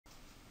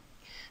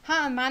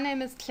Hi, my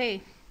name is Claire.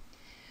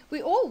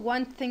 We all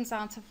want things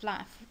out of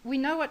life. We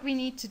know what we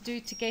need to do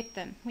to get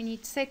them. We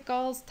need to set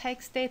goals,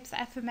 take steps,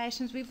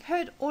 affirmations. We've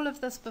heard all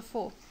of this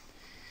before.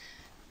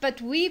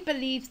 But we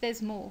believe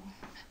there's more.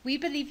 We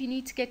believe you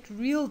need to get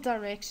real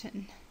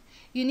direction.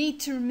 You need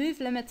to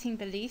remove limiting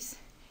beliefs.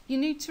 You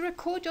need to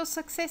record your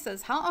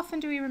successes. How often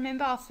do we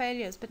remember our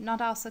failures but not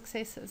our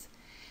successes?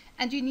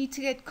 And you need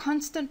to get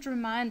constant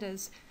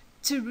reminders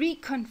to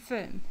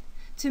reconfirm,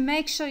 to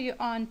make sure you're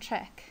on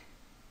track,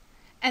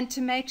 and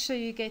to make sure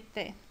you get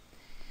there.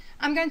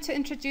 I'm going to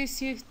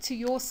introduce you to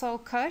your soul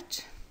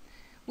coach.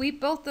 We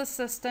built this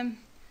system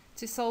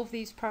to solve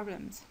these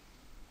problems.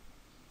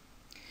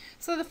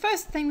 So the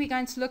first thing we're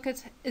going to look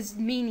at is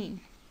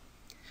meaning.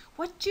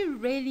 What do you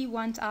really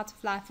want out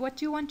of life? What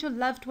do you want your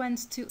loved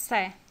ones to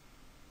say?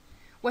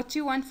 What do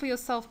you want for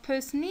yourself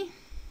personally?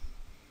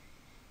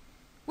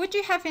 Would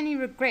you have any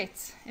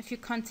regrets if you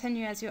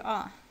continue as you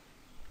are?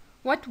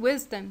 What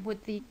wisdom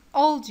would the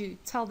old you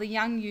tell the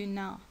young you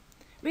now?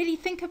 Really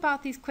think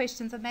about these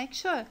questions and make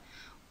sure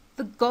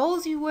the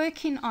goals you're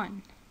working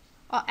on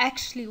are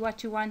actually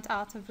what you want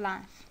out of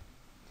life.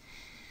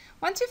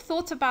 Once you've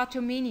thought about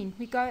your meaning,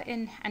 we go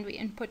in and we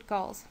input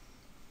goals.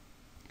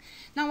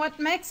 Now, what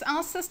makes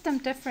our system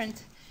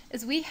different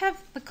is we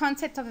have the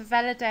concept of a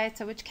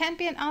validator, which can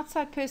be an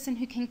outside person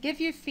who can give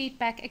you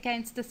feedback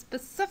against a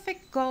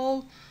specific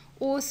goal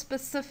or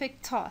specific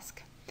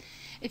task.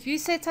 If you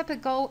set up a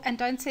goal and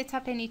don't set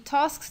up any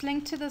tasks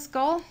linked to this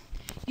goal,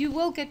 you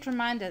will get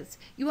reminders.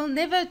 You will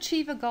never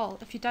achieve a goal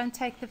if you don't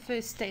take the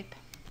first step.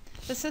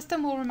 The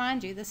system will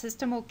remind you. The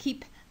system will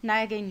keep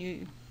nagging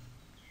you.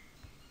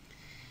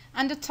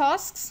 Under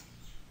tasks,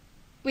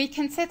 we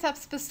can set up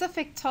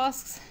specific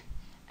tasks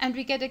and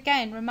we get,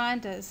 again,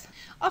 reminders.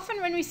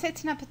 Often when we're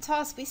setting up a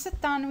task, we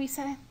sit down and we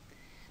say,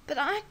 but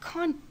I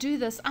can't do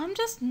this. I'm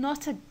just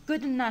not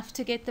good enough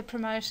to get the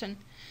promotion.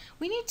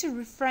 We need to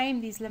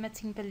reframe these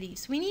limiting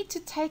beliefs. We need to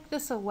take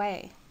this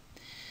away.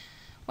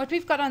 What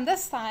we've got on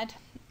this side,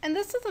 and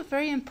this is a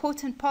very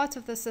important part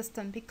of the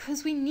system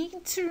because we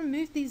need to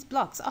remove these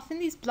blocks. Often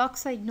these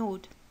blocks are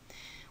ignored.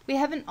 We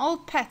have an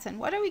old pattern.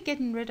 What are we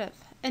getting rid of?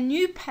 A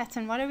new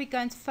pattern. What are we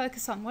going to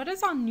focus on? What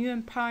is our new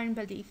empowering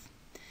belief?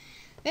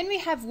 Then we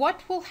have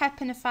what will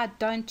happen if I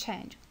don't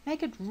change.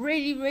 Make it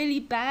really, really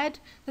bad.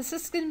 The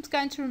system's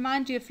going to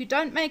remind you, if you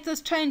don't make this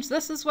change,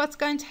 this is what's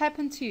going to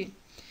happen to you.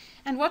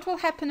 And what will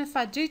happen if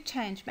I do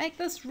change? Make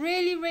this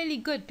really, really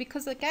good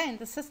because, again,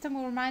 the system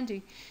will remind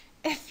you,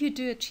 if you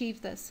do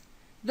achieve this,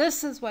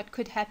 this is what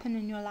could happen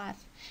in your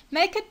life.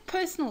 Make it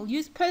personal.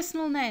 Use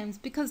personal names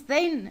because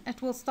then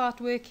it will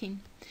start working.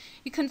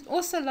 You can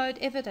also load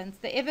evidence.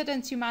 The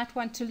evidence you might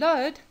want to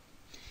load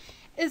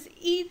is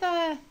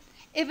either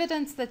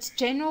evidence that's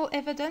general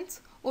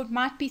evidence or it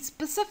might be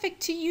specific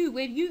to you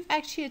where you've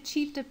actually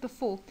achieved it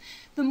before.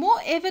 The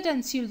more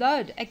evidence you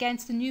load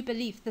against a new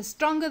belief, the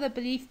stronger the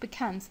belief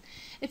becomes.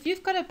 If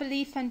you've got a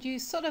belief and you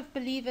sort of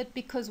believe it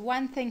because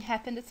one thing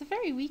happened, it's a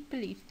very weak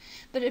belief.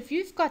 But if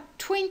you've got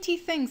 20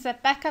 things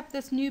that back up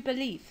this new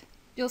belief,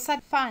 you'll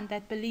suddenly find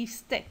that belief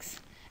sticks.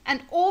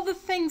 And all the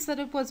things that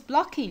it was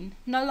blocking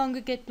no longer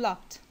get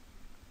blocked.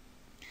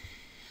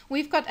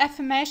 We've got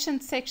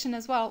affirmations section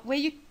as well, where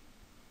you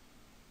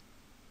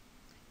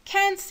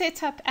can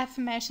set up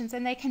affirmations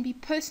and they can be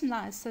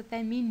personalized so that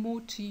they mean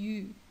more to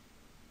you.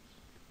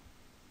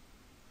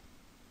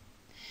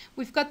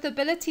 We've got the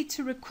ability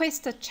to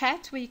request a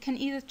chat where you can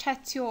either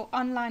chat to your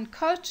online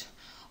coach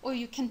or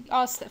you can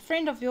ask a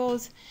friend of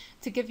yours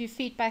to give you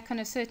feedback on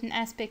a certain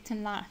aspect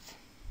in life.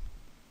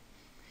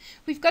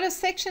 We've got a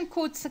section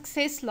called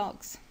success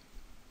logs.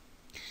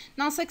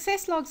 Now,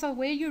 success logs are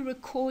where you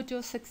record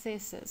your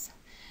successes.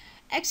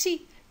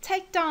 Actually,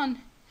 take down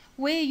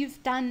where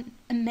you've done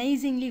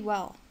amazingly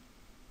well.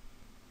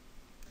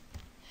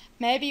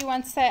 Maybe you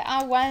want to say,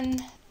 I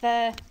won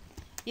the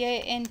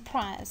year-end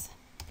prize.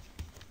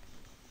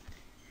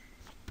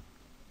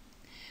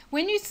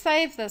 When you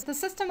save this, the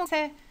system will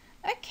say,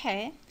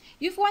 okay,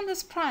 you've won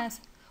this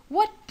prize.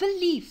 What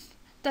belief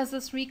does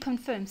this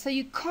reconfirm? So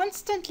you're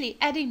constantly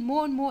adding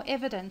more and more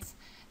evidence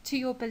to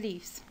your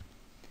beliefs,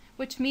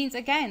 which means,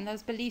 again,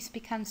 those beliefs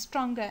become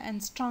stronger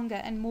and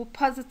stronger and more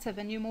positive,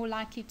 and you're more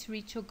likely to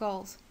reach your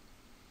goals.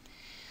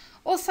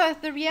 Also,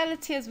 the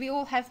reality is we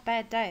all have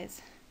bad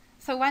days.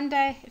 So one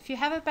day, if you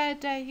have a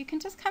bad day, you can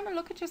just come and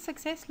look at your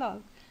success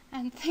log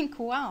and think,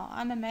 wow,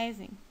 I'm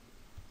amazing.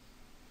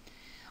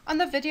 On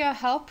the video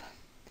help,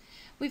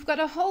 we've got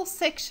a whole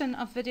section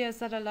of videos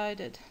that are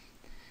loaded.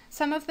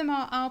 Some of them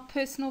are our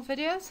personal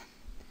videos.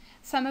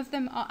 Some of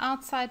them are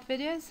outside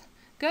videos.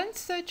 Go and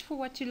search for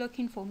what you're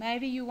looking for.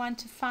 Maybe you want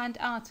to find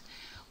out,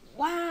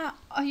 why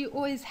are you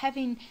always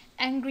having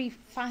angry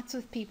fights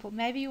with people?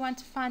 Maybe you want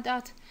to find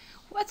out,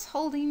 what's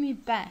holding me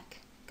back?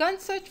 Go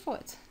and search for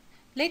it.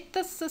 Let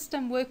this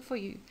system work for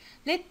you.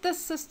 Let this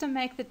system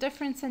make the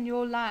difference in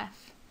your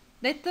life.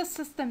 Let this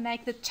system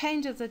make the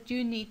changes that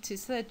you need to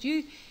so that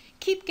you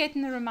keep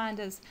getting the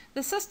reminders.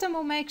 The system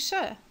will make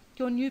sure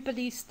your new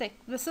beliefs stick.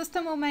 The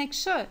system will make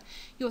sure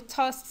your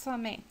tasks are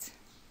met.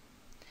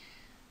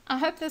 I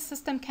hope this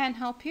system can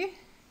help you.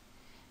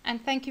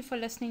 And thank you for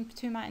listening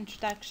to my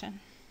introduction.